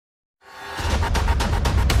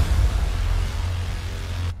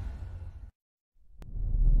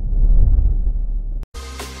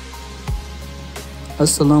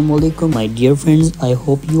Assalamu alaikum my dear friends, I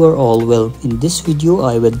hope you are all well. In this video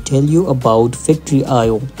I will tell you about factory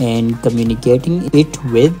IO and communicating it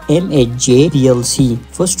with MHJ PLC.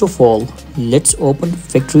 First of all, let's open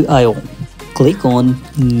factory IO. Click on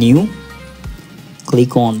new,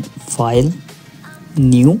 click on file,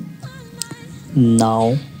 new.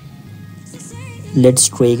 Now let's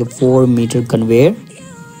take a 4-meter conveyor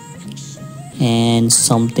and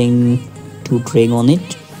something to drag on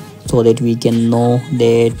it so that we can know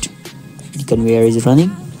that the conveyor is running.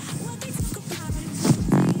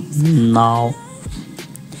 Now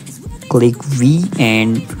click V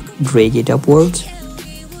and drag it upwards.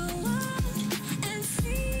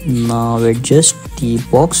 Now adjust the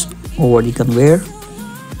box over the conveyor.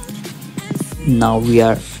 Now we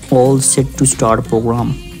are all set to start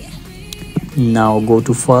program. Now go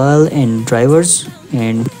to file and drivers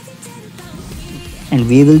and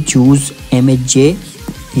we will choose MHJ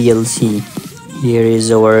PLC. Here is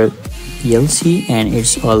our PLC and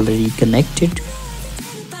it's already connected.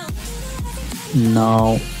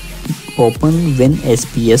 Now open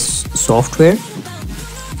WinSPS software.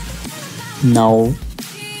 Now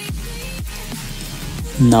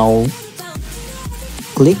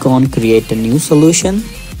click on create a new solution,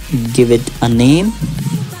 give it a name.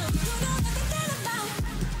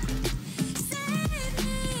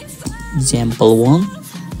 Example 1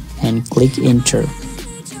 and click enter.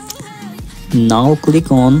 Now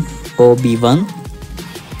click on OB1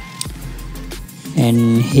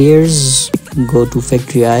 and here's go to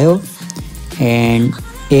factory IO and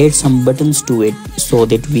add some buttons to it so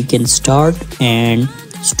that we can start and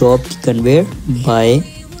stop the conveyor by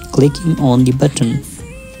clicking on the button.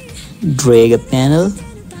 Drag a panel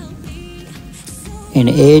and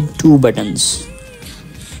add 2 buttons,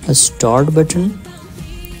 a start button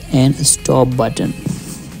and a stop button.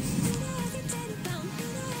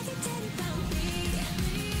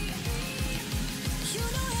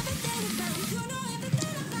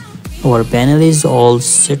 Our panel is all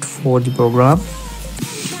set for the program.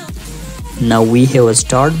 Now we have a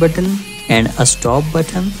start button and a stop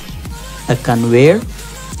button, a conveyor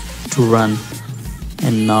to run.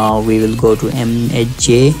 And now we will go to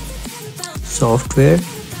MHJ software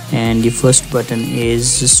and the first button is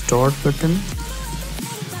start button.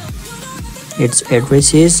 Its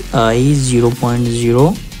address is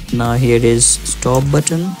I0.0. Now here is stop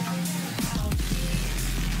button.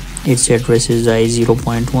 Its address is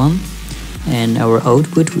I0.1 and our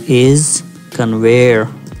output is conveyor,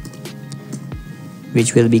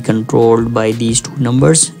 which will be controlled by these 2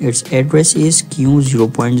 numbers. Its address is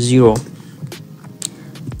Q0.0.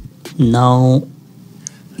 Now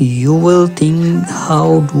you will think,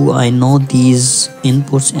 how do I know these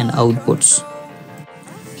inputs and outputs?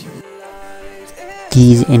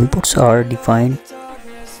 These inputs are defined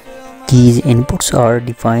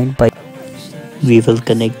by we will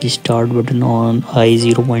connect the start button on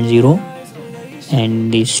I0.0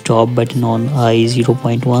 and the stop button on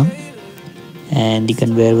I0.1 and the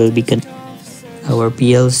conveyor will be our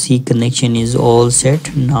PLC connection is all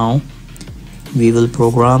set. Now we will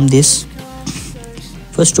program this.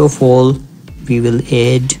 First of all, we will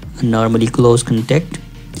add a normally closed contact.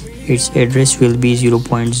 Its address will be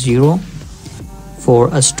 0.0 for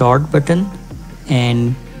a start button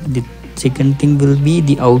and the second thing will be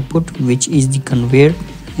the output, which is the conveyor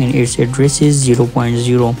and its address is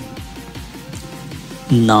 0.0.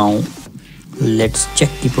 Now let's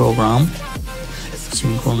check the program,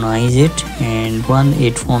 synchronize it and run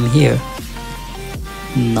it from here.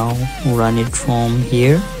 Now run it from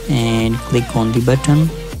here and click on the button.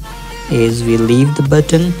 As we leave the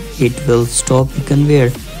button, it will stop the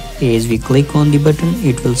conveyor. As we click on the button,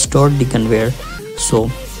 it will start the conveyor.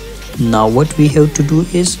 So now what we have to do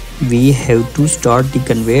is we have to start the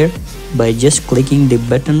conveyor by just clicking the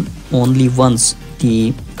button only once.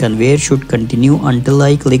 The conveyor should continue until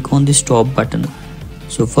I click on the stop button.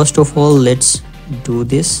 So first of all, let's do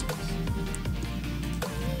this.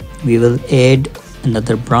 We will add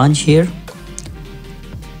another branch here.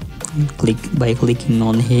 Click by clicking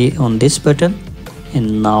on here on this button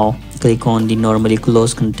and now click on the normally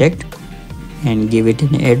closed contact and give it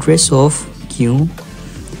an address of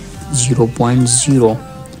Q0.0,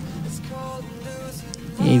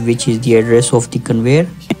 which is the address of the conveyor.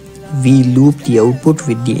 We loop the output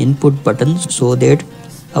with the input buttons so that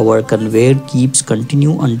our conveyor keeps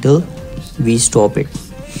continue until we stop it.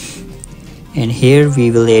 And here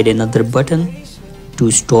we will add another button to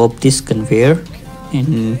stop this conveyor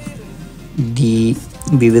and we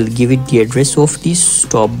will give it the address of the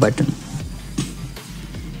stop button.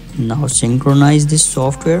 Now synchronize this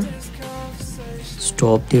software,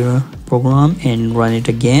 stop the program and run it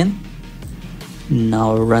again.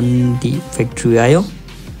 Now run the factory IO.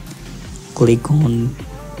 Click on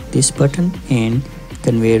this button and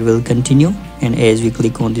conveyor will continue, and as we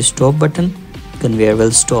click on the stop button, conveyor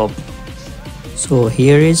will stop. So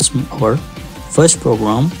here is our first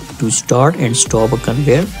program to start and stop a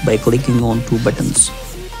conveyor by clicking on two buttons.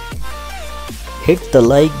 Hit the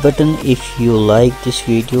like button if you like this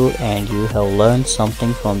video and you have learned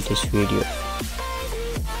something from this video.